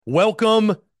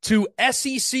Welcome to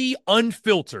SEC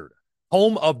Unfiltered,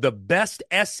 home of the best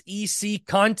SEC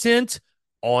content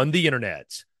on the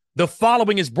internet. The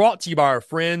following is brought to you by our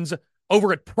friends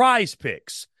over at Prize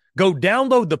Picks. Go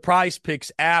download the Prize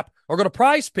Picks app or go to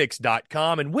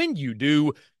prizepicks.com, and when you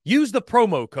do, use the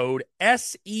promo code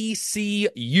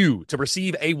SECU to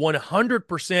receive a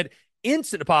 100%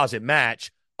 instant deposit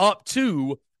match up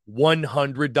to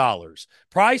 $100.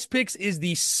 Prize Picks is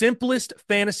the simplest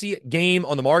fantasy game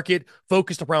on the market,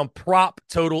 focused around prop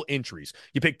total entries.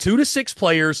 You pick 2 to 6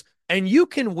 players, and you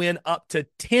can win up to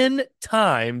 10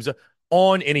 times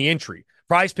on any entry.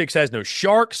 Prize Picks has no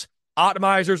sharks,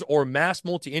 optimizers, or mass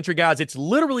multi-entry guides. It's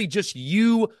literally just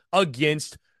you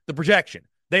against the projection.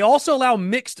 They also allow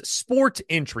mixed sport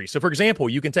entry. So, for example,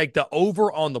 you can take the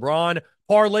over on LeBron,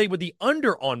 parlay with the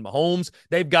under on Mahomes.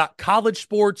 They've got college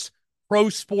sports, pro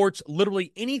sports,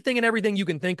 literally anything and everything you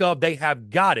can think of, they have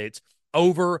got it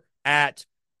over at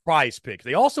Prize Picks.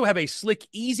 They also have a slick,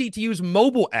 easy-to-use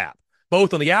mobile app,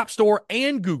 both on the App Store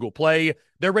and Google Play.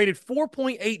 They're rated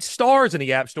 4.8 stars in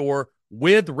the App Store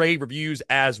with rave reviews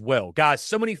as well. Guys,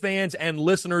 so many fans and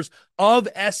listeners of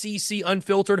SEC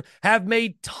Unfiltered have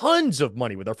made tons of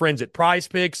money with our friends at Prize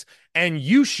Picks, and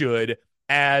you should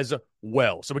as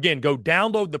well. So again, go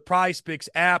download the Prize Picks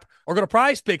app or go to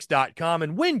prizepicks.com,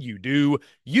 and when you do,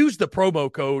 use the promo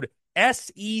code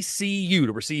SECU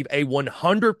to receive a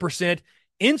 100%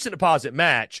 instant deposit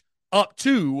match up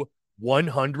to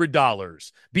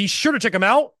 $100. Be sure to check them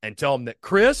out and tell them that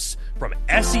Chris from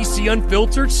SEC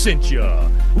Unfiltered sent you.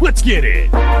 Let's get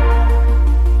it.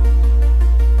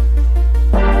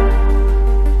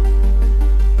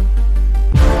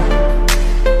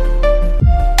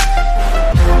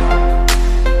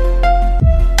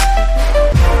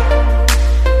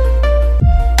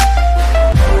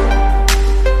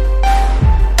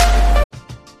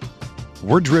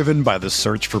 We're driven by the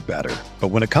search for better. But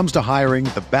when it comes to hiring,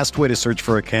 the best way to search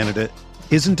for a candidate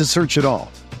isn't to search at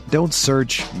all. Don't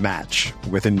search, match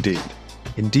with Indeed.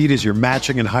 Indeed is your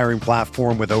matching and hiring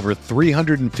platform with over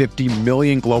 350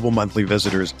 million global monthly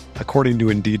visitors, according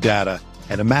to Indeed data,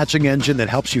 and a matching engine that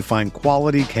helps you find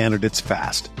quality candidates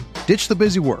fast. Ditch the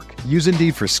busy work. Use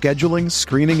Indeed for scheduling,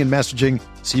 screening, and messaging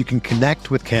so you can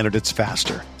connect with candidates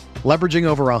faster. Leveraging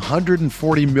over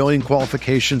 140 million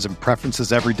qualifications and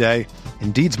preferences every day,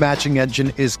 Indeed's matching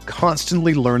engine is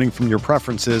constantly learning from your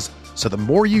preferences, so the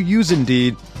more you use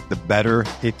Indeed, the better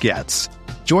it gets.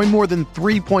 Join more than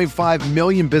 3.5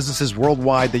 million businesses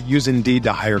worldwide that use Indeed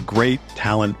to hire great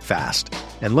talent fast.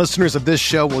 And listeners of this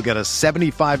show will get a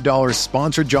 $75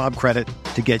 sponsored job credit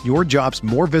to get your jobs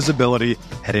more visibility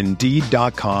at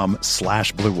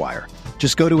Indeed.com/Blue Wire.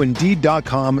 Just go to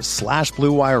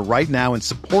Indeed.com/Blue Wire right now and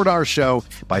support our show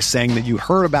by saying that you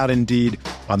heard about Indeed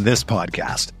on this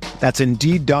podcast. That's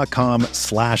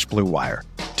Indeed.com/Blue Wire.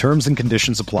 Terms and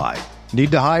conditions apply. Need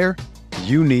to hire?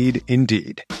 You need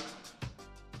Indeed.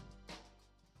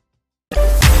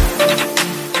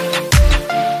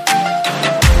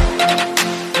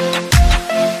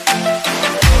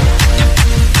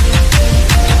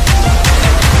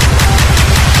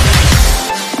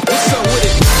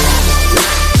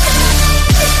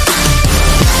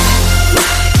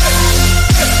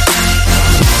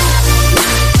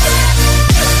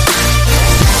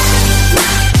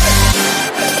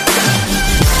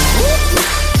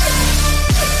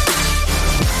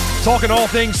 Talking all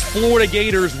things Florida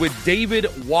Gators with David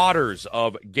Waters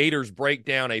of Gators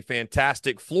Breakdown, a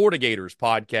fantastic Florida Gators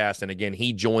podcast. And again,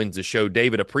 he joins the show.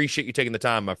 David, appreciate you taking the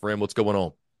time, my friend. What's going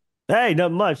on? Hey,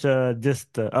 not much.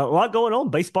 Just a lot going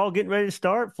on. Baseball getting ready to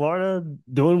start. Florida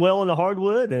doing well in the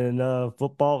hardwood, and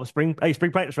football spring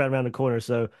practice right around the corner.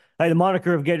 So, hey, the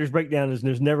moniker of Gators Breakdown is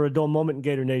 "There's never a dull moment in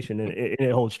Gator Nation," and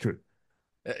it holds true.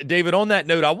 David, on that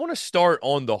note, I want to start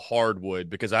on the hardwood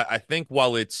because I think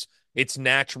while it's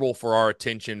natural for our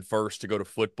attention first to go to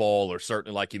football, or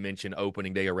certainly, like you mentioned,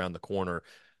 opening day around the corner,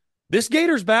 this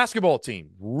Gators basketball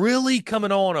team really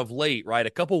coming on of late, right?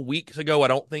 A couple weeks ago, I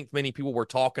don't think many people were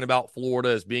talking about Florida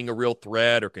as being a real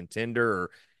threat or contender or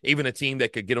even a team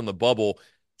that could get on the bubble.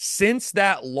 Since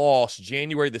that loss,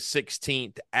 January the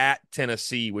 16th at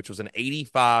Tennessee, which was an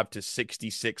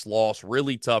 85-66 loss,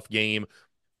 really tough game,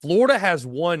 Florida has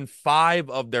won 5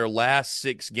 of their last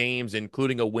 6 games,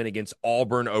 including a win against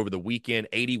Auburn over the weekend,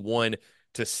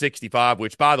 81-65,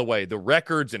 which, by the way, the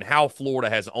records and how Florida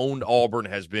has owned Auburn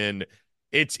has been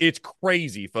it's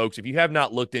crazy, folks. If you have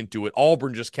not looked into it,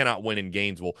 Auburn just cannot win in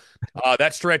Gainesville.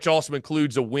 That stretch also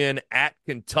includes a win at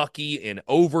Kentucky in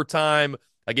overtime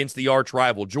against the arch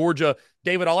rival Georgia.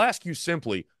 David, I'll ask you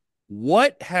simply,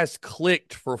 what has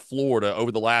clicked for Florida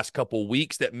over the last couple of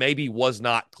weeks that maybe was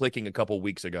not clicking a couple of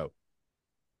weeks ago?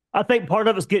 I think part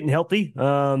of it's getting healthy.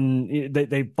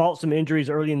 They fought some injuries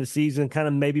early in the season, kind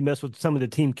of maybe messed with some of the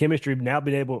team chemistry. Now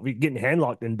being able getting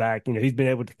Handlocked in back, he's been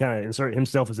able to kind of insert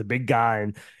himself as a big guy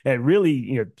and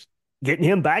really, getting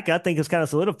him back. I think is kind of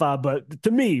solidified. But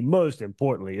to me, most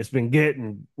importantly, it's been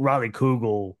getting Riley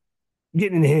Kugel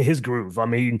getting in his groove. I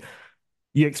mean,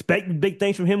 you expected big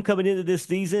things from him coming into this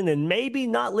season and maybe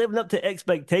not living up to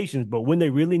expectations, but when they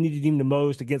really needed him the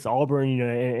most against Auburn,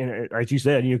 and as you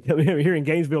said, here in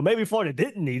Gainesville, maybe Florida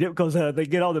didn't need it because they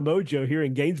get all the mojo here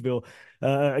in Gainesville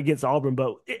against Auburn.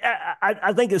 But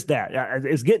I think it's that.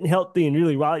 It's getting healthy and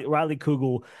really Riley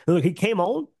Kugel. Look, he came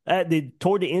on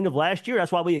toward the end of last year.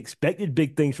 That's why we expected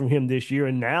big things from him this year.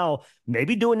 And now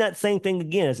maybe doing that same thing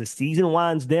again as the season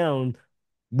winds down,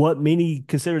 what many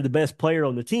consider the best player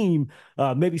on the team,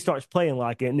 maybe starts playing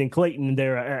like it. And then Clayton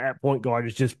there at point guard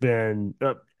has just been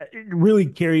really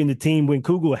carrying the team when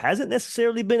Kugel hasn't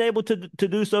necessarily been able to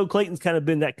do so. Clayton's kind of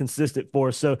been that consistent for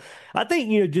us. So I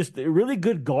think, just really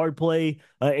good guard play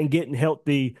and getting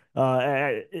healthy.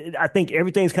 I think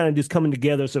everything's kind of just coming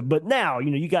together. So, but now,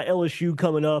 you got LSU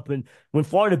coming up, and when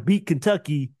Florida beat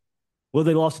Kentucky, well,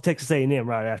 they lost to Texas A&M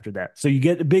right after that. So you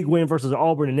get the big win versus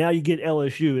Auburn, and now you get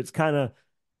LSU. It's kind of,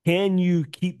 can you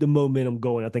keep the momentum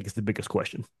going? I think it's the biggest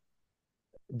question.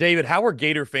 David, how are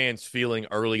Gator fans feeling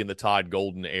early in the Todd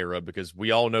Golden era? Because we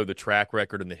all know the track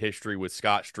record and the history with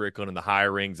Scott Strickland and the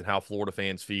hirings and how Florida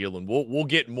fans feel, and we'll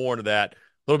get more into that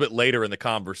a little bit later in the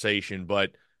conversation.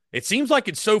 But it seems like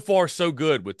it's so far so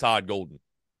good with Todd Golden.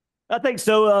 I think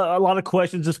so. A lot of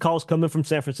questions, this call's coming from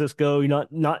San Francisco. You're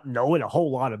not knowing a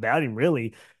whole lot about him,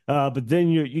 really. But then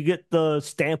you get the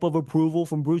stamp of approval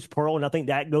from Bruce Pearl, and I think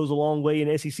that goes a long way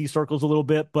in SEC circles a little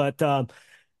bit. But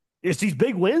it's these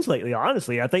big wins lately,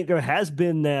 honestly. I think there has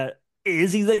been that.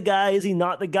 Is he the guy? Is he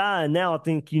not the guy? And now I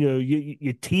think,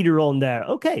 you teeter on that.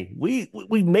 Okay, we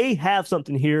may have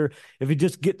something here if you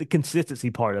just get the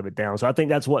consistency part of it down. So I think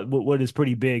that's what is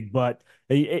pretty big. But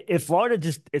if Florida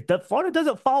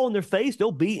doesn't fall on their face,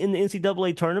 they'll be in the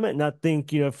NCAA tournament. And I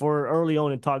think, for early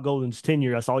on in Todd Golden's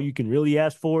tenure, that's all you can really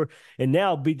ask for. And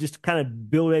now be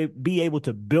able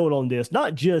to build on this,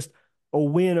 not just a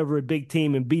win over a big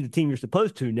team and be the team you're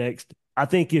supposed to next. I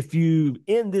think if you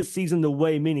end this season the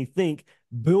way many think,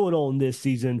 build on this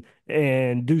season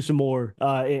and do some more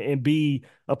and be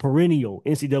a perennial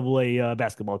NCAA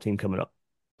basketball team coming up.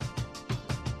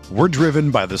 We're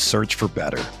driven by the search for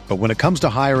better. But when it comes to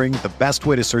hiring, the best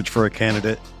way to search for a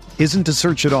candidate isn't to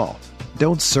search at all.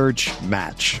 Don't search,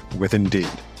 match with Indeed.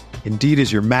 Indeed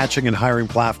is your matching and hiring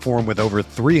platform with over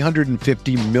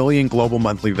 350 million global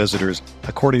monthly visitors,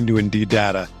 according to Indeed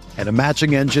data, and a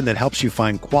matching engine that helps you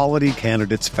find quality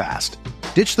candidates fast.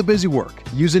 Ditch the busy work.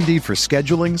 Use Indeed for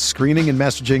scheduling, screening, and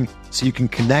messaging so you can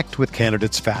connect with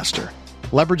candidates faster.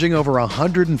 Leveraging over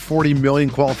 140 million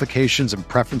qualifications and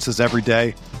preferences every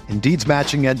day, Indeed's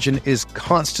matching engine is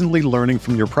constantly learning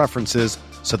from your preferences,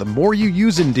 so the more you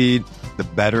use Indeed, the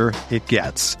better it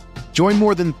gets. Join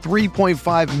more than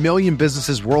 3.5 million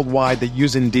businesses worldwide that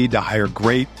use Indeed to hire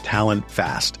great talent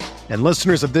fast. And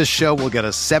listeners of this show will get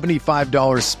a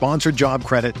 $75 sponsored job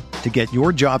credit to get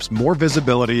your jobs more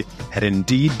visibility at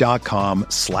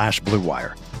Indeed.com/Blue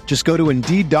Wire. Just go to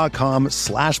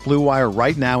Indeed.com/Blue Wire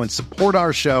right now and support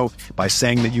our show by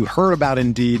saying that you heard about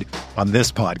Indeed on this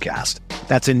podcast.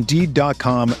 That's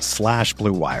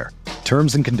Indeed.com/Blue Wire.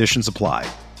 Terms and conditions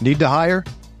apply. Need to hire?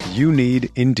 You need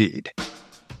Indeed.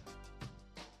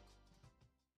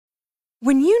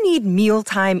 When you need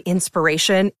mealtime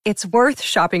inspiration, it's worth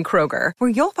shopping Kroger, where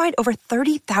you'll find over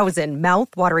 30,000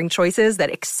 mouth-watering choices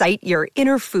that excite your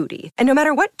inner foodie. And no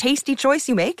matter what tasty choice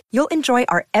you make, you'll enjoy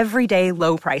our everyday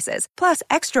low prices, plus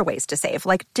extra ways to save,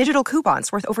 like digital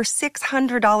coupons worth over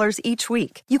 $600 each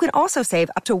week. You can also save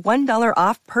up to $1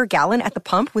 off per gallon at the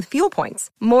pump with fuel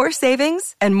points. More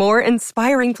savings and more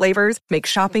inspiring flavors make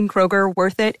shopping Kroger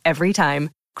worth it every time.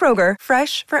 Kroger,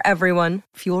 fresh for everyone.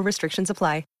 Fuel restrictions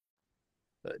apply.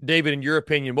 David, in your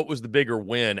opinion, what was the bigger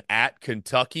win, at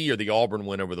Kentucky or the Auburn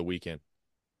win over the weekend?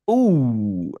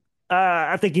 Ooh,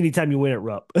 I think anytime you win at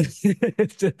Rupp.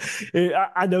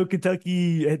 I know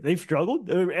Kentucky, they've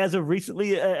struggled as of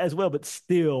recently as well, but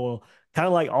still, kind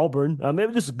of like Auburn.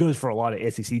 Maybe this goes for a lot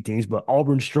of SEC teams, but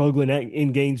Auburn struggling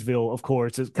in Gainesville, of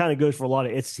course. It kind of goes for a lot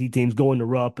of SEC teams going to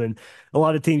Rupp. And a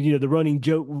lot of teams, the running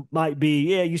joke might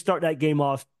be, yeah, you start that game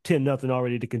off 10-0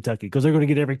 already to Kentucky because they're going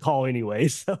to get every call anyway.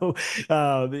 So,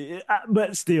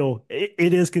 but still,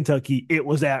 it is Kentucky. It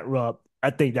was at Rupp. I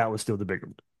think that was still the bigger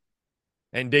one.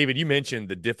 And David, you mentioned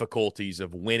the difficulties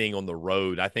of winning on the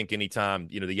road. I think anytime,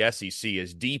 the SEC,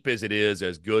 as deep as it is,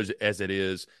 as good as it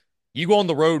is, You go on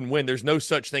the road and win. There's no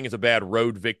such thing as a bad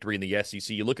road victory in the SEC.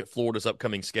 You look at Florida's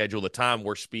upcoming schedule. The time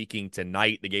we're speaking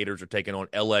tonight, the Gators are taking on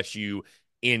LSU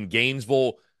in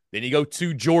Gainesville. Then you go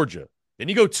to Georgia. Then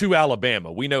you go to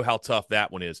Alabama. We know how tough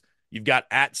that one is. You've got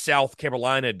at South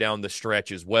Carolina down the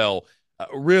stretch as well.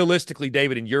 Realistically,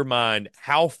 David, in your mind,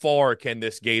 how far can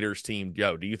this Gators team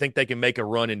go? Do you think they can make a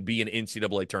run and be an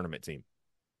NCAA tournament team?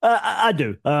 I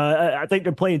do. I think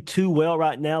they're playing too well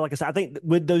right now. Like I said, I think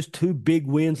with those two big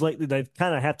wins lately, they've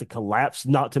kind of have to collapse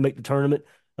not to make the tournament.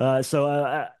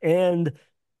 And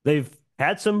they've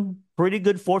had some pretty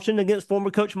good fortune against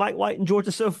former coach Mike White in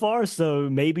Georgia so far.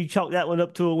 So maybe chalk that one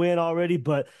up to a win already.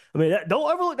 But I mean,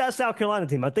 don't overlook that South Carolina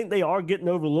team. I think they are getting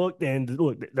overlooked, and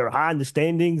look, they're high in the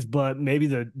standings, but maybe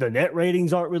the net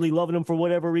ratings aren't really loving them for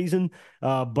whatever reason.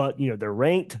 But they're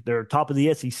ranked. They're top of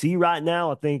the SEC right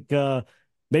now. I think.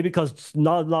 Maybe because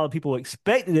not a lot of people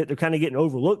expected it, they're kind of getting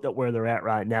overlooked at where they're at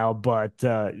right now. But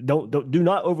do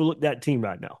not overlook that team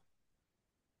right now.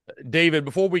 David,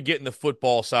 before we get in the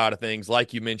football side of things,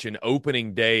 like you mentioned,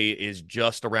 opening day is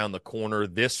just around the corner.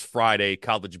 This Friday,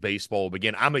 college baseball will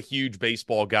begin. I'm a huge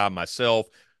baseball guy myself.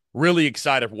 Really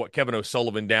excited for what Kevin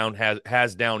O'Sullivan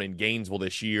has down in Gainesville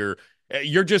this year.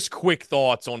 Your just quick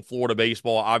thoughts on Florida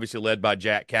baseball, obviously led by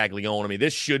Jack Caglione. I mean,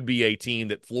 this should be a team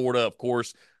that Florida, of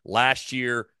course, last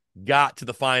year got to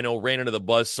the final, ran into the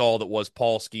buzzsaw that was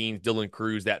Paul Skeens, Dylan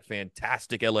Cruz, that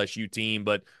fantastic LSU team.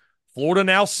 But Florida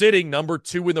now sitting number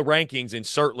 2 in the rankings, and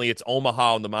certainly it's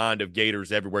Omaha on the mind of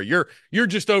Gators everywhere. Your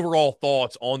just overall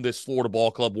thoughts on this Florida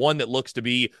ball club, one that looks to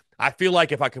be, I feel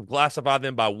like if I could classify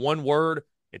them by one word,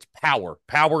 it's power.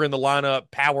 Power in the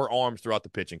lineup, power arms throughout the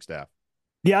pitching staff.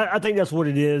 Yeah, I think that's what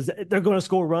it is. They're going to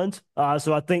score runs.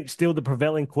 So I think still the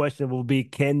prevailing question will be,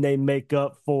 can they make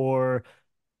up for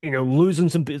losing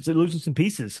some pieces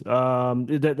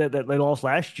that they lost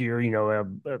last year.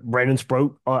 Brandon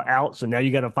Sproat out, so now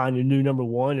you got to find a new number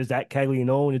one. Is that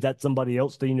Caglianone? Is that somebody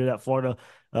else that that Florida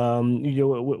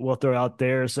what they're out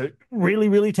there? So really,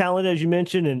 really talented, as you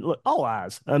mentioned, and look, all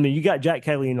eyes. I mean, you got Jack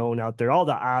Caglianone out there. All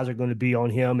the eyes are going to be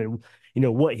on him, and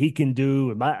what he can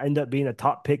do. It might end up being a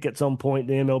top pick at some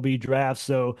point in the MLB draft.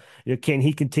 So, can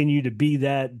he continue to be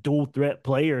that dual threat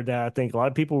player that I think a lot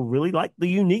of people really like the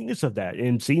uniqueness of that,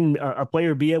 and seeing a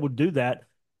player be able to do that.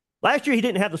 Last year, he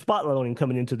didn't have the spotlight on him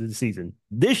coming into the season.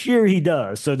 This year, he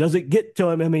does. So does it get to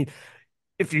him? I mean,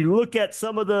 if you look at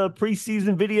some of the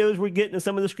preseason videos we're getting and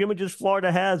some of the scrimmages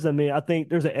Florida has, I mean, I think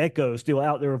there's an echo still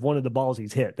out there of one of the balls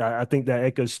he's hit. I think that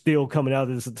echo's still coming out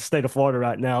of the state of Florida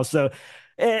right now. So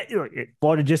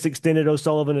Florida just extended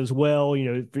O'Sullivan as well.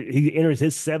 He enters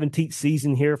his 17th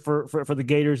season here for the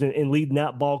Gators and leading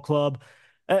that ball club.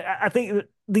 I think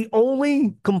the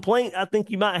only complaint I think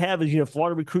you might have is,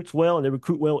 Florida recruits well, and they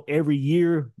recruit well every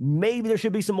year. Maybe there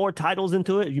should be some more titles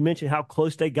into it. You mentioned how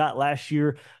close they got last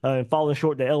year and falling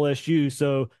short to LSU.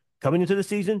 So coming into the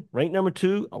season, ranked number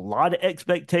 2, a lot of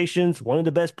expectations, one of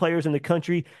the best players in the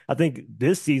country. I think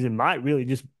this season might really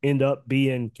just end up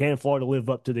being, can Florida live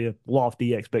up to the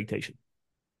lofty expectation?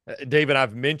 David,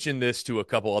 I've mentioned this to a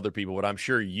couple other people, but I'm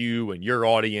sure you and your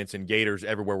audience and Gators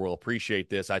everywhere will appreciate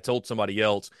this. I told somebody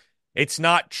else, it's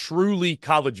not truly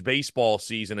college baseball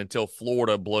season until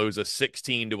Florida blows a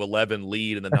 16-11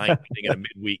 lead in the ninth inning in a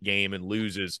midweek game and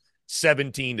loses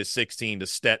 17-16 to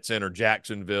Stetson or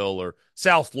Jacksonville or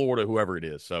South Florida, whoever it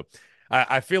is. So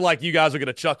I feel like you guys are going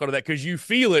to chuckle to that because you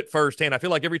feel it firsthand. I feel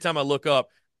like every time I look up,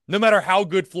 no matter how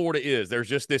good Florida is, there's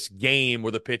just this game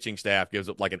where the pitching staff gives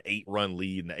up like an 8-run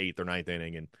lead in the 8th or 9th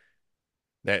inning, and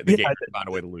the Gators find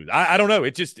a way to lose. I don't know.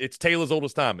 It's tale as old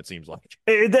as time, it seems like.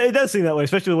 It does seem that way,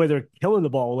 especially the way they're killing the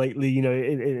ball lately,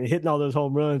 and hitting all those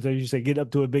home runs, as you say, get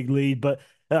up to a big lead. But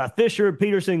Fisher,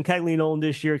 Peterson, Caglianone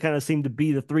this year kind of seem to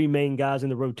be the 3 main guys in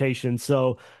the rotation.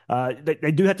 So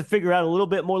they do have to figure out a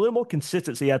little more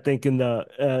consistency, I think, in the,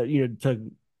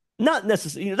 to not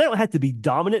necessarily, they don't have to be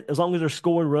dominant as long as they're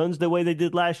scoring runs the way they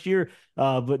did last year.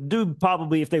 But do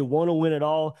probably, if they want to win it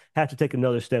all, have to take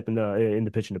another step in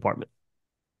the pitching department.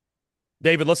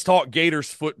 David, let's talk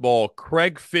Gators football.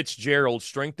 Craig Fitzgerald,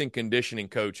 strength and conditioning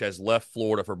coach, has left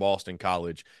Florida for Boston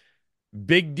College.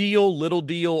 Big deal, little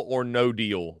deal, or no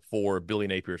deal for Billy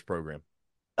Napier's program?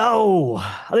 Oh,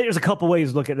 I think there's a couple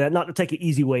ways to look at that. Not to take an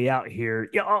easy way out here.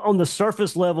 Yeah, on the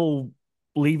surface level,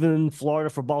 leaving Florida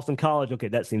for Boston College, okay,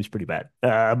 that seems pretty bad.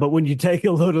 But when you take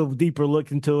a little deeper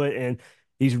look into it, and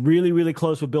he's really, really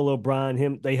close with Bill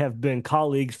O'Brien. They have been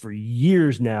colleagues for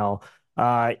years now.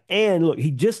 And look,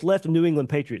 he just left the New England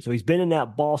Patriots, so he's been in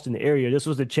that Boston area. This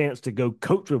was a chance to go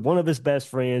coach with one of his best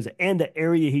friends and the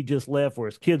area he just left where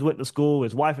his kids went to school.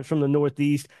 His wife is from the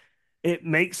Northeast. It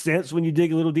makes sense when you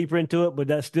dig a little deeper into it, but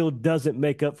that still doesn't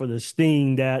make up for the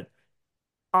sting that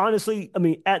Honestly, I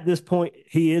mean, at this point,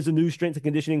 he is a new strength and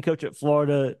conditioning coach at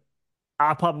Florida.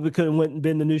 I probably could have went and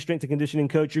been the new strength and conditioning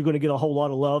coach. You're going to get a whole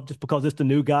lot of love just because it's the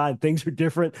new guy and things are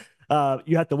different.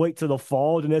 You have to wait till the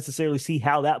fall to necessarily see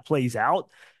how that plays out.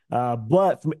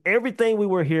 But from everything we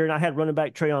were hearing, I had running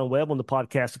back Trayon Webb on the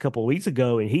podcast a couple of weeks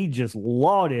ago, and he just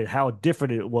lauded how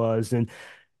different it was. And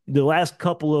the last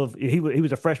couple of he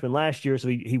was a freshman last year, so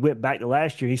he went back to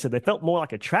last year. He said they felt more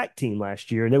like a track team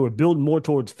last year, and they were building more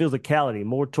towards physicality,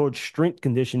 more towards strength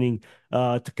conditioning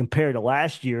to compare to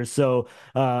last year. So,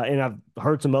 and I've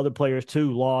heard some other players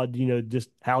too laud, just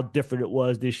how different it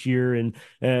was this year and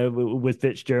with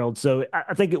Fitzgerald. So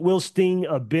I think it will sting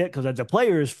a bit because the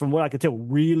players, from what I could tell,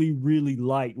 really, really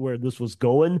liked where this was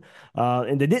going,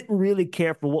 and they didn't really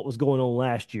care for what was going on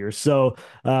last year. So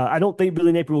I don't think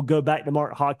Billy Napier will go back to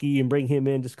Mark Hockey and bring him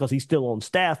in just because he's still on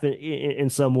staff in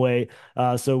some way.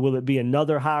 So will it be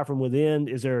another hire from within?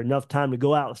 Is there enough time to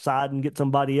go outside and get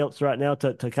somebody else right now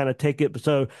to kind of take it?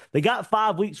 So they got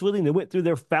 5 weeks with him. They went through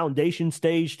their foundation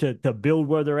stage to build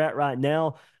where they're at right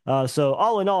now. So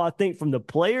all in all, I think from the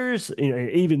players,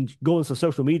 even going to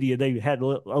social media, they had a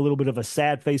little bit of a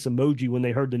sad face emoji when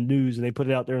they heard the news and they put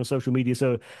it out there on social media.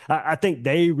 So I think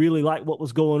they really liked what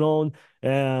was going on.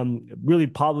 Really,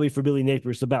 probably for Billy Napier,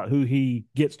 it's about who he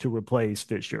gets to replace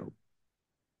Fitzgerald.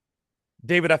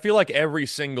 David, I feel like every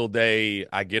single day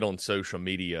I get on social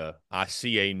media, I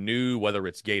see a new, whether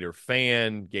it's Gator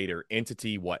fan, Gator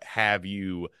entity, what have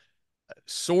you,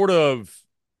 sort of,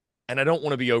 and I don't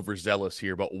want to be overzealous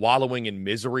here, but wallowing in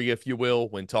misery, if you will,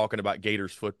 when talking about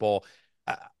Gators football.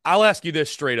 I'll ask you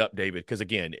this straight up, David, because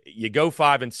again, you go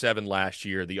 5-7 last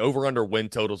year. The over/under win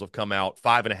totals have come out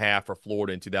 5.5 for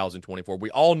Florida in 2024. We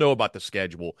all know about the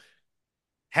schedule.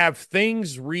 Have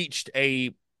things reached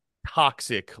a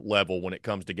toxic level when it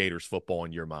comes to Gators football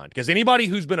in your mind? Because anybody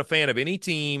who's been a fan of any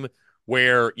team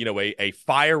where, a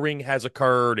firing has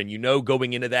occurred and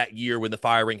going into that year when the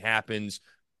firing happens,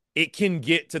 it can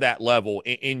get to that level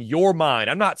in your mind.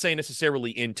 I'm not saying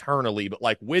necessarily internally, but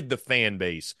like with the fan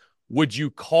base, would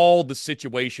you call the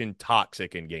situation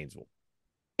toxic in Gainesville?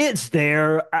 It's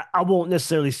there. I won't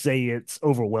necessarily say it's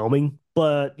overwhelming,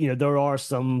 but there are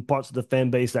some parts of the fan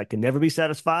base that can never be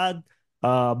satisfied.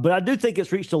 But I do think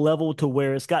it's reached a level to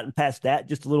where it's gotten past that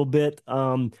just a little bit.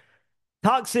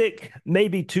 Toxic,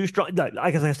 maybe too strong.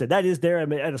 Like I said, that is there. I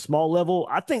mean, at a small level.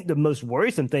 I think the most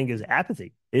worrisome thing is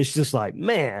apathy. It's just like,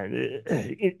 man,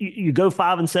 you go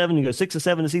 5-7, you go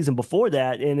 6-7 the season before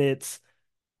that, and it's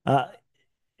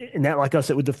and that, like I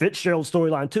said, with the Fitzgerald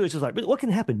storyline too, it's just like, what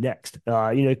can happen next?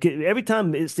 Every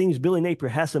time it seems Billy Napier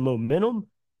has some momentum,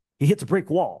 he hits a brick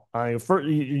wall.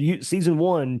 Season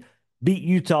one, beat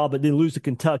Utah, but then lose to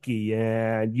Kentucky,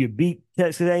 and you beat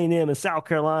Texas A&M and South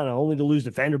Carolina, only to lose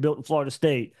to Vanderbilt and Florida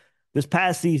State. This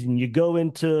past season, you go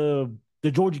into the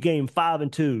Georgia game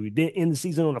 5-2, then end the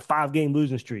season on a 5-game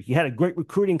losing streak. You had a great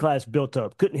recruiting class built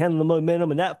up, couldn't handle the momentum,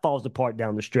 and that falls apart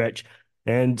down the stretch.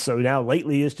 And so now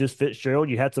lately it's just Fitzgerald.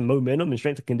 You had some momentum and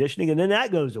strength and conditioning, and then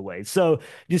that goes away. So it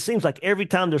just seems like every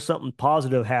time there's something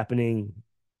positive happening,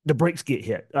 the brakes get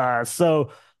hit. So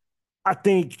I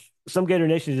think some Gator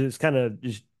Nations is kind of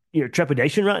just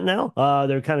trepidation right now.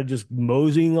 They're kind of just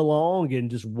moseying along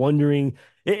and just wondering.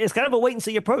 It's kind of a wait and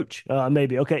see approach.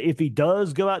 Maybe okay, if he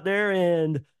does go out there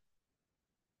and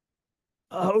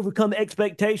overcome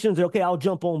expectations, okay, I'll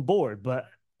jump on board. But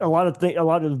a lot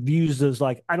of views is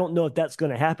like, I don't know if that's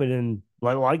going to happen, and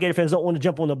like a lot of Gator fans don't want to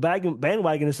jump on the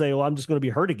bandwagon and say, "Well, I'm just going to be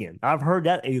hurt again." I've heard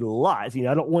that a lot.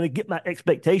 I don't want to get my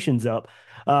expectations up.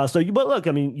 But look,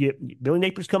 I mean, Billy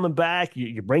Napier's coming back.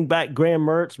 You bring back Graham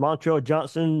Mertz, Montrell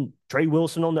Johnson, Trey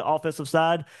Wilson on the offensive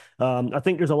side. I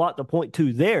think there's a lot to point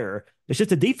to there. It's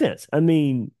just a defense. I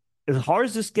mean, as hard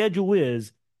as the schedule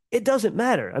is, it doesn't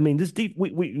matter. I mean,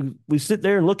 we sit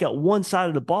there and look at one side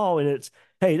of the ball, and it's,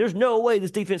 hey, there's no way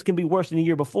this defense can be worse than the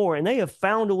year before, and they have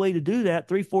found a way to do that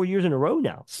 3-4 years in a row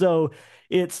now. So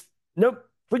it's nope.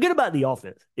 Forget about the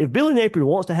offense. If Billy Napier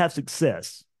wants to have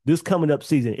success this coming up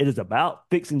season, it is about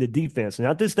fixing the defense. And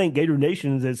I just think Gator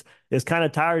Nations is kind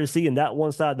of tired of seeing that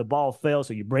one side of the ball fail.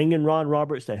 So you bring in Ron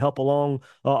Roberts to help along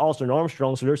Austin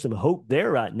Armstrong. So there's some hope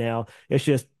there right now. It's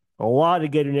just a lot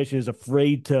of Gator Nation is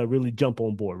afraid to really jump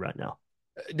on board right now.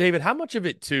 David, how much of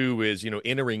it too is,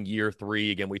 entering year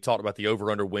 3? Again, we talked about the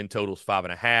over/under win totals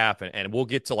 5.5, and we'll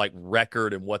get to like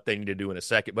record and what they need to do in a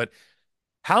second. But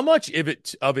how much of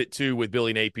it too with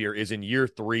Billy Napier is in year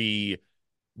 3?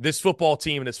 This football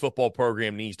team and this football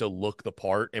program needs to look the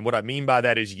part. And what I mean by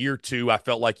that is year 2, I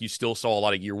felt like you still saw a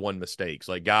lot of year 1 mistakes,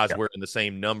 like guys wearing the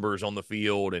same numbers on the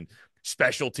field, and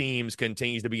special teams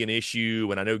continues to be an issue.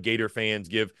 And I know Gator fans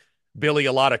give Billy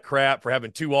a lot of crap for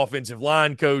having 2 offensive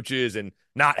line coaches and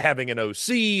not having an OC.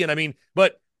 And I mean,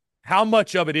 but how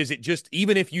much of it is it just,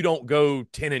 even if you don't go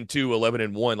 10-2,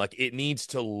 11-1, like it needs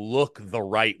to look the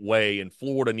right way, and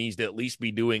Florida needs to at least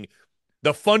be doing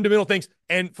the fundamental things,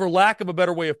 and for lack of a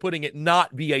better way of putting it,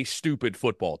 not be a stupid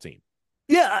football team.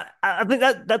 Yeah, I think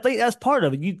that's part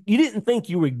of it. You didn't think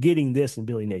you were getting this in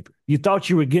Billy Napier. You thought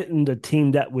you were getting the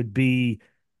team that would be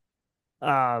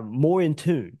more in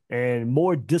tune and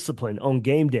more disciplined on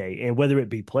game day, and whether it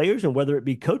be players and whether it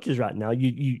be coaches right now,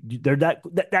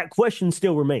 that question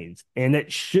still remains, and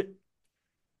that should.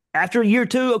 After year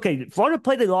 2, okay, Florida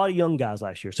played a lot of young guys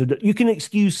last year, so you can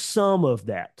excuse some of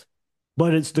that.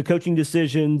 But it's the coaching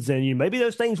decisions, and maybe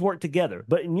those things work together.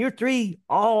 But in year 3,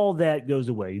 all that goes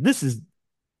away. This is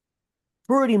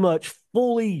pretty much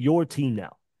fully your team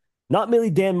now. Not many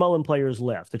Dan Mullen players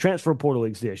left. The transfer portal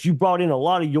exists. You brought in a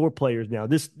lot of your players now.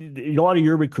 A lot of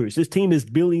your recruits. This team is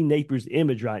Billy Napier's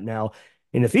image right now.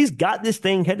 And if he's got this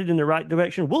thing headed in the right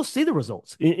direction, we'll see the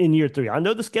results in year 3. I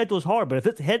know the schedule is hard, but if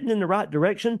it's heading in the right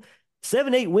direction,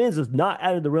 7-8 wins is not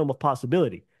out of the realm of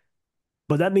possibility.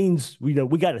 But that means we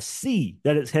got to see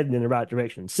that it's heading in the right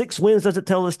direction. 6 wins doesn't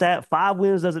tell us that. 5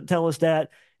 wins doesn't tell us that.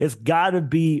 It's got to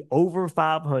be over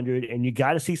 500, and you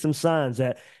got to see some signs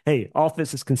that, hey,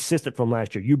 offense is consistent from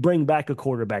last year. You bring back a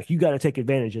quarterback. You got to take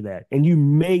advantage of that. And you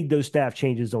made those staff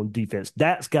changes on defense.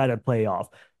 That's got to play off.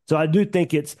 So I do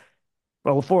think it's,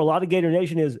 well, for a lot of Gator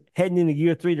Nation, is heading into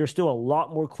year 3, there's still a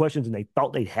lot more questions than they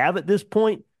thought they'd have at this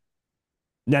point.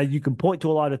 Now, you can point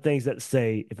to a lot of things that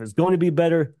say, if it's going to be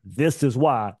better, this is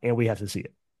why, and we have to see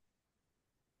it.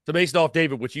 So based off,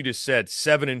 David, what you just said,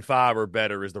 7-5 or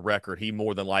better is the record he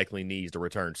more than likely needs to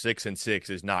return. 6-6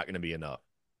 is not going to be enough.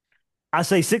 I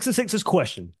say 6-6 is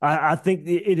question. I think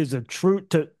it is a true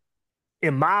to,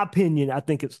 in my opinion, I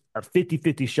think it's a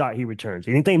 50-50 shot he returns.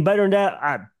 Anything better than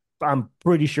that, I'm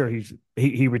pretty sure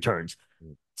he returns.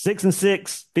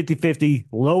 6-6, 50-50.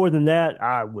 Lower than that,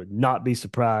 I would not be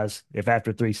surprised if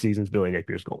after 3 seasons Billy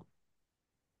Napier's gone.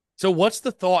 So what's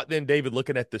the thought then, David,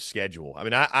 looking at the schedule? I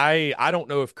mean, I don't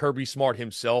know if Kirby Smart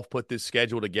himself put this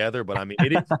schedule together, but I mean,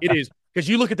 it is because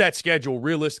you look at that schedule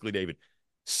realistically, David.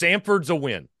 Samford's a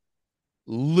win.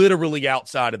 Literally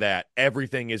outside of that,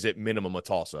 everything is at minimum a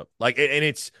toss-up. Like, and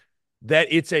it's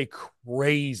a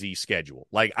crazy schedule.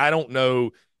 Like, I don't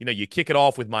know. You kick it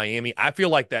off with Miami. I feel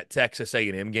like that Texas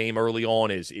A&M game early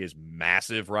on is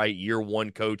massive, right? Year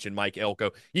 1 coach and Mike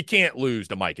Elko. You can't lose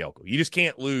to Mike Elko. You just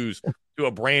can't lose to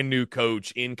a brand new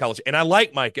coach in college. And I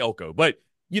like Mike Elko, but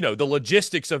the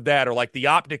logistics of that, or like the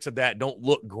optics of that, don't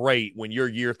look great when you're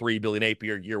year 3 Billy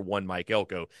Napier, year 1 Mike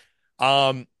Elko.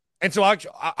 And so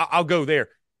I'll go there.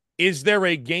 Is there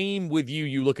a game with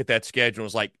you look at that schedule and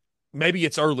it's like, maybe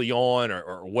it's early on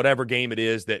or whatever game it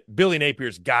is, that Billy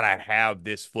Napier's got to have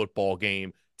this football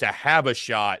game to have a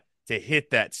shot to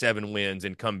hit that 7 wins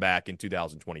and come back in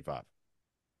 2025?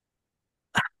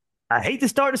 I hate to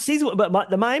start the season, but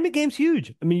the Miami game's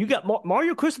huge. I mean, you got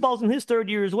Mario Cristobal's in his 3rd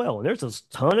year as well. And there's a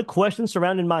ton of questions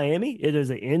surrounding Miami. It is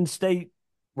an in-state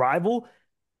rival.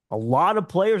 A lot of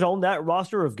players on that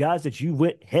roster of guys that you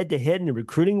went head-to-head in the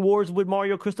recruiting wars with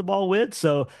Mario Cristobal with.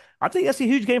 So I think that's a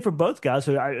huge game for both guys.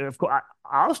 So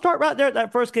I'll start right there at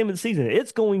that first game of the season.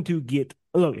 It's going to get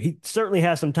 – look, he certainly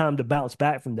has some time to bounce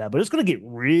back from that, but it's going to get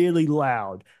really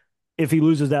loud if he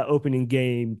loses that opening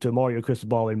game to Mario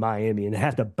Cristobal in Miami and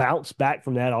have to bounce back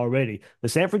from that already. The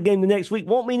Sanford game the next week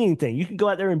won't mean anything. You can go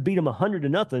out there and beat them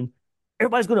 100-0.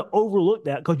 Everybody's going to overlook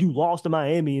that because you lost to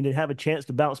Miami and then have a chance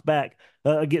to bounce back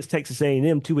against Texas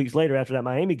A&M 2 weeks later after that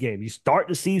Miami game. You start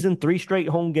the season, 3 straight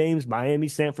home games, Miami,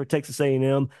 Sanford, Texas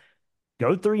A&M.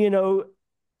 Go 3-0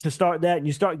 to start that, and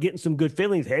you start getting some good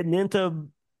feelings heading into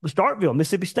Starkville,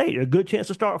 Mississippi State. A good chance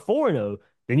to start 4-0.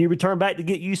 Then you return back to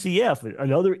get UCF,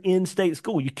 another in-state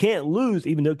school. You can't lose,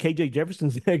 even though KJ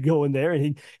Jefferson's going there,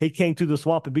 and he came to the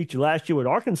swamp and beat you last year with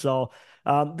Arkansas.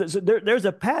 There's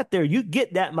a path there. You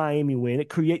get that Miami win. It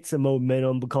creates some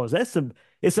momentum because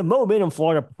it's a momentum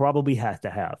Florida probably has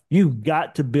to have. You've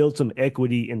got to build some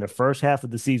equity in the first half of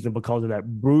the season because of that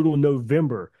brutal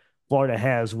November Florida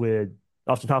has with,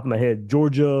 off the top of my head,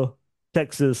 Georgia,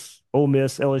 Texas, Ole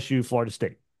Miss, LSU, Florida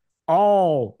State.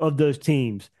 All of those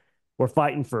teams were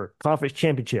fighting for conference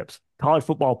championships, college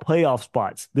football playoff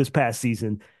spots this past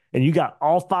season, and you got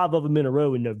all 5 of them in a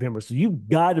row in November. So you've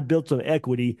got to build some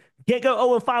equity. You can't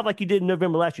go 0-5 like you did in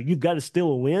November last year. You've got to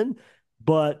still win,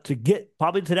 but to get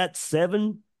probably to that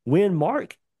 7-win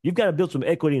mark, you've got to build some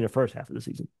equity in the first half of the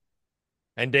season.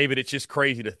 And David, it's just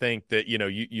crazy to think that,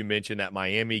 you mentioned that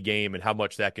Miami game and how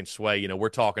much that can sway. We're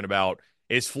talking about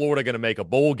is Florida going to make a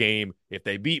bowl game? If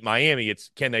they beat Miami, it's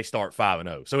can they start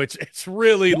 5-0? So it's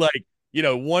really like,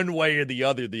 one way or the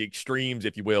other, the extremes,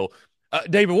 if you will.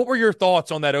 David, what were your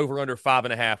thoughts on that over under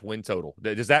 5.5 win total?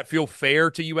 Does that feel fair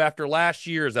to you after last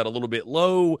year? Is that a little bit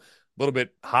low, a little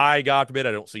bit high? God forbid,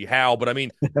 I don't see how. But I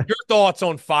mean, your thoughts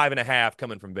on 5.5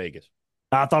 coming from Vegas?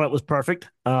 I thought it was perfect.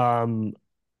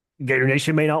 Gator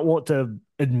Nation may not want to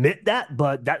admit that,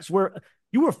 but that's where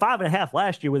you were 5.5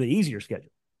 last year with an easier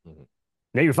schedule. Mm-hmm.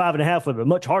 Now you're 5.5 with a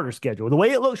much harder schedule. The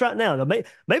way it looks right now,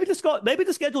 maybe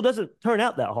the schedule doesn't turn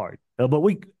out that hard. But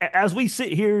as we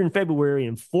sit here in February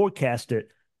and forecast it,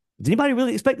 is anybody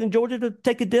really expecting Georgia to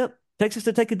take a dip? Texas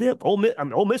to take a dip?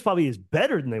 Ole Miss probably is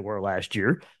better than they were last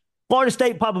year. Florida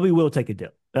State probably will take a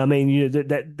dip. I mean,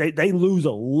 they lose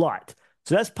a lot.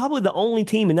 So that's probably the only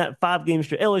team in that 5-game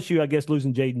stretch. LSU, I guess,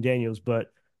 losing Jaden Daniels,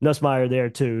 but Nussmeier there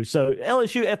too. So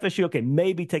LSU, FSU, okay,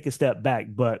 maybe take a step back,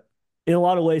 but in a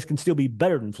lot of ways can still be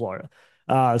better than Florida.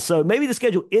 So maybe the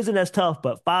schedule isn't as tough,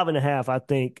 but 5.5, I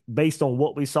think, based on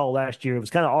what we saw last year, it was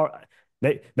kind of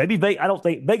maybe I don't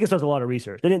think Vegas does a lot of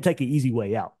research. They didn't take an easy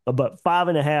way out, but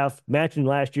 5.5 matching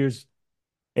last year's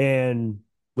and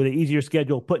with an easier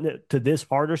schedule, putting it to this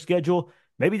harder schedule.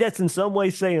 Maybe that's in some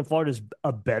ways saying Florida's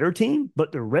a better team,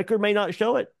 but the record may not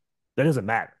show it. That doesn't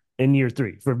matter in year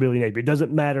 3 for Billy Napier. It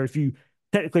doesn't matter if you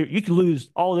can lose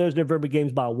all those November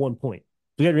games by 1 point.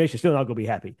 The Gator Nation's still not going to be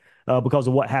happy because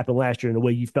of what happened last year and the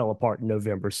way you fell apart in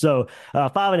November. So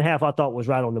 5.5, I thought was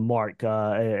right on the mark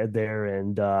there.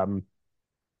 And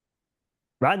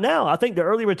right now, I think the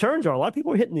early returns are a lot of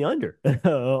people are hitting the under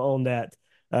on that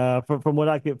from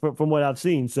what I've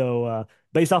seen. So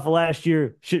based off of last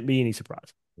year, shouldn't be any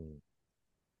surprise.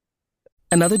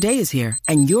 Another day is here,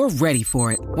 and you're ready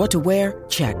for it. What to wear?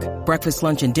 Check. Breakfast,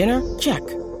 lunch, and dinner? Check.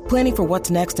 Planning for what's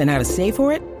next and how to save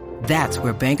for it? That's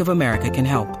where Bank of America can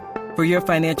help. For your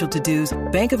financial to-dos,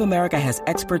 Bank of America has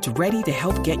experts ready to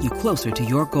help get you closer to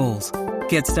your goals.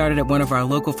 Get started at one of our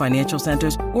local financial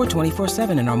centers or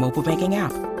 24/7 in our mobile banking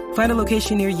app. Find a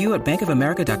location near you at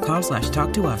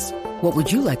bankofamerica.com/talktous. What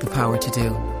would you like the power to do?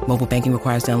 Mobile banking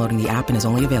requires downloading the app and is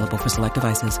only available for select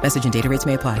devices. Message and data rates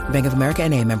may apply. Bank of America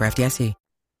N.A., member FDIC.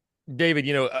 David,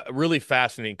 a really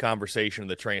fascinating conversation in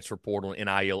the transfer portal and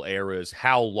NIL era is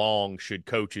how long should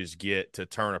coaches get to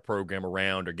turn a program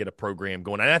around or get a program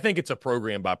going? And I think it's a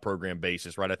program-by-program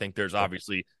basis, right? I think there's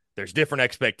different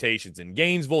expectations in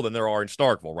Gainesville than there are in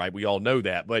Starkville, right? We all know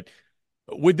that. But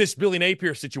with this Billy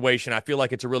Napier situation, I feel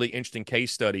like it's a really interesting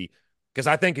case study because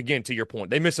I think, again, to your point,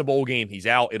 they miss a bowl game, he's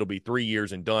out, it'll be 3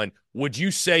 years and done. Would you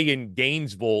say in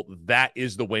Gainesville that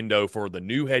is the window for the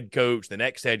new head coach, the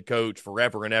next head coach,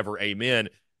 forever and ever, amen?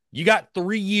 You got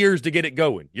 3 years to get it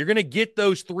going. You're going to get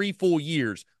those 3 full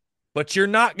years, but you're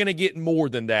not going to get more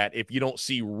than that if you don't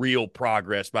see real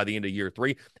progress by the end of year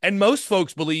 3. And most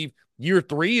folks believe year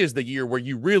 3 is the year where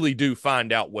you really do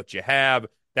find out what you have.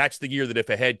 That's the year that if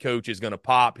a head coach is going to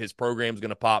pop, his program's going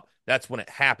to pop, that's when it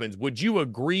happens. Would you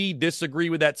agree, disagree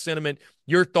with that sentiment?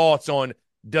 Your thoughts on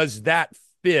does that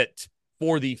fit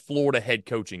for the Florida head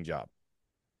coaching job?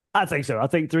 I think so. I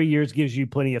think 3 years gives you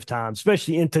plenty of time,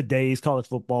 especially in today's college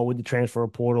football with the transfer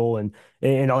portal and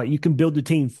all that. You can build the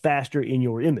team faster in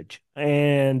your image.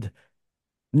 And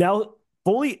now,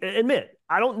 fully admit,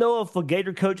 I don't know if a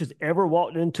Gator coach has ever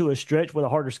walked into a stretch with a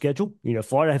harder schedule.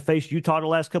 Florida have faced Utah the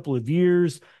last couple of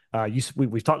years.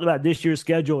 We've talked about this year's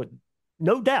schedule.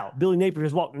 No doubt, Billy Napier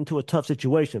has walked into a tough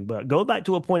situation. But go back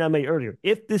to a point I made earlier.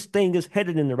 If this thing is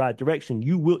headed in the right direction,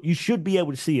 you should be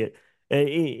able to see it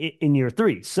in year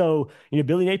 3. So,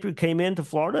 Billy Napier came into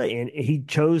Florida and he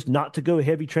chose not to go a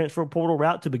heavy transfer portal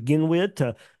route to begin with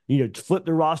to flip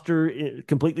the roster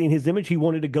completely in his image. He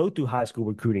wanted to go through high school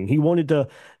recruiting. He wanted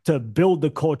to build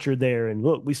the culture there. And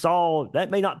look, we saw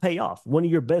that may not pay off. One of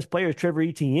your best players, Trevor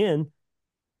Etienne,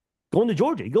 going to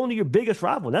Georgia, going to your biggest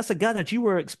rival. And that's a guy that you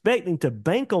were expecting to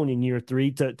bank on in year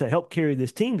 3 to help carry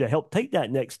this team, to help take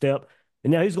that next step.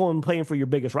 And now he's going and playing for your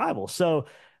biggest rival. So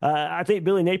I think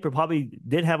Billy Napier probably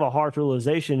did have a hard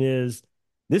realization is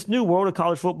this new world of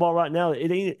college football right now,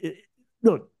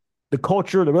 look, the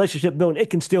culture, the relationship building, it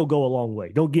can still go a long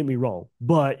way. Don't get me wrong.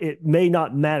 But it may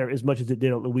not matter as much as it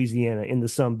did at Louisiana in the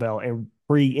Sun Belt and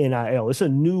pre-NIL. It's a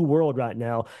new world right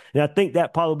now. And I think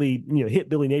that probably hit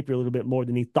Billy Napier a little bit more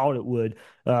than he thought it would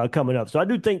coming up. So I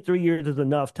do think 3 years is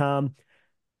enough time.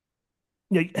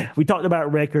 We talked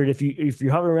about record. If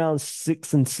you're hovering around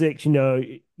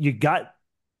 6-6, you got,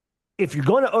 if you're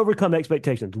going to overcome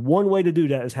expectations, one way to do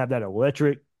that is have that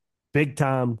electric,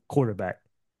 big-time quarterback.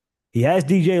 He has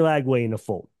DJ Lagway in the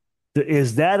fold.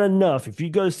 Is that enough? If you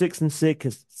go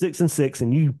 6-6,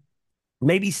 and you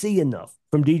maybe see enough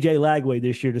from DJ Lagway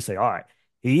this year to say, all right,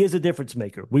 He is a difference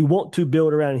maker. We want to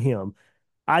build around him.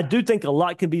 I do think a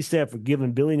lot can be said for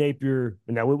giving Billy Napier,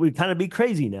 now we kind of be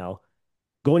crazy now,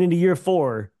 going into year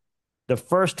 4, the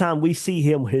first time we see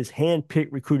him, his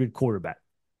hand-picked recruited quarterback.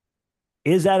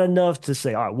 Is that enough to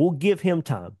say, all right, we'll give him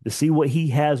time to see what he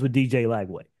has with DJ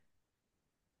Lagway?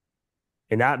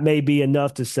 And that may be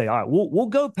enough to say, all right, we'll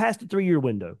go past the 3-year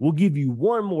window. We'll give you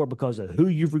one more because of who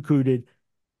you've recruited.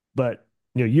 But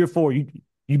year 4,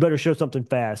 you better show something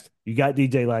fast. You got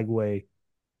DJ Lagway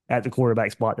at the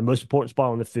quarterback spot, the most important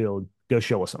spot on the field. Go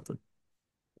show us something.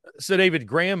 So, David,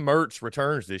 Graham Mertz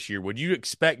returns this year. Would you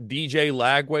expect DJ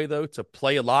Lagway, though, to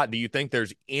play a lot? Do you think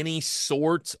there's any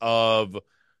sort of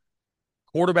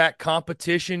quarterback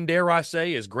competition, dare I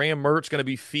say? Is Graham Mertz going to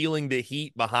be feeling the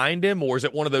heat behind him, or is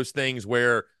it one of those things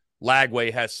where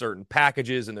Lagway has certain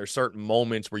packages and there's certain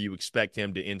moments where you expect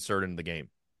him to insert into the game?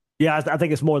 Yeah, I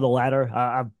think it's more the latter.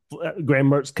 Graham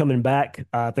Mertz coming back,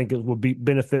 I think it will be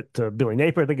benefit to Billy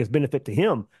Napier. I think it's benefit to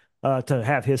him to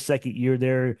have his second year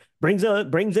there. Brings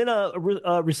in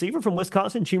a receiver from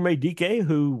Wisconsin, Chimere Dike,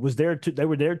 who was there. They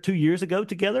were there 2 years ago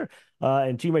together,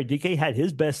 and Chimere Dike had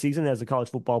his best season as a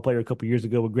college football player a couple years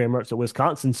ago with Graham Mertz at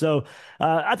Wisconsin. So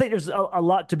I think there's a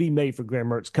lot to be made for Graham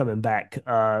Mertz coming back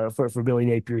for Billy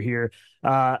Napier here.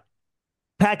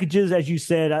 Packages, as you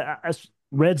said,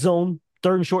 red zone,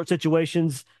 third and short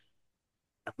situations,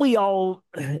 we all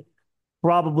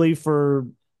probably for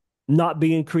not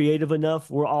being creative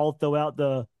enough, we're all throw out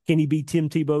the can he be Tim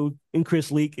Tebow and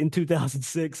Chris Leak in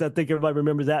 2006? I think everybody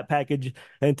remembers that package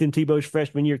and Tim Tebow's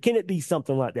freshman year. Can it be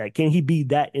something like that? Can he be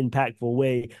that impactful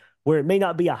way where it may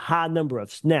not be a high number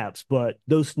of snaps, but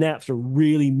those snaps are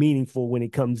really meaningful when he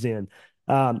comes in?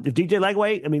 If DJ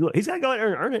Lagway, I mean, look, he's got to go out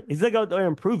there and earn it. He's got to go out there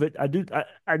and prove it.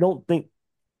 I don't think.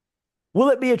 Will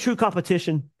it be a true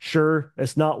competition? Sure.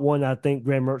 It's not one I think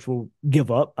Graham Mertz will give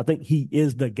up. I think he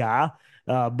is the guy.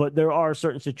 But there are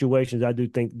certain situations I do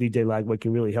think DJ Lagway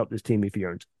can really help this team if he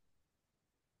earns it.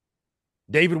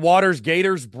 David Waters,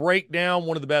 Gators Breakdown,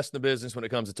 one of the best in the business when it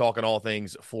comes to talking all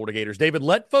things Florida Gators. David,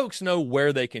 let folks know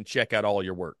where they can check out all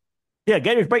your work. Yeah,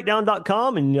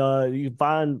 GatorsBreakdown.com, and you can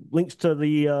find links to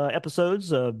the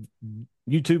episodes,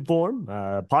 YouTube form,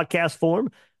 podcast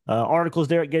form. Articles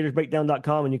there at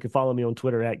GatorsBreakdown.com, and you can follow me on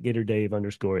Twitter at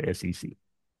GatorDave_SEC.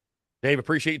 Dave,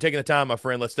 appreciate you taking the time, my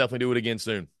friend. Let's definitely do it again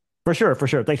soon. For sure.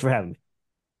 Thanks for having me.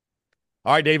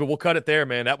 All right, David, we'll cut it there,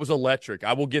 man. That was electric.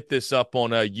 I will get this up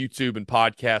on YouTube and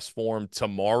podcast form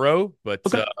tomorrow. But,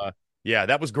 okay. Yeah,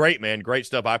 that was great, man. Great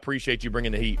stuff. I appreciate you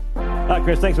bringing the heat. All right,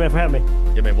 Chris, thanks, man, for having me.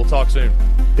 Yeah, man, we'll talk soon.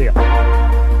 See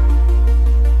ya.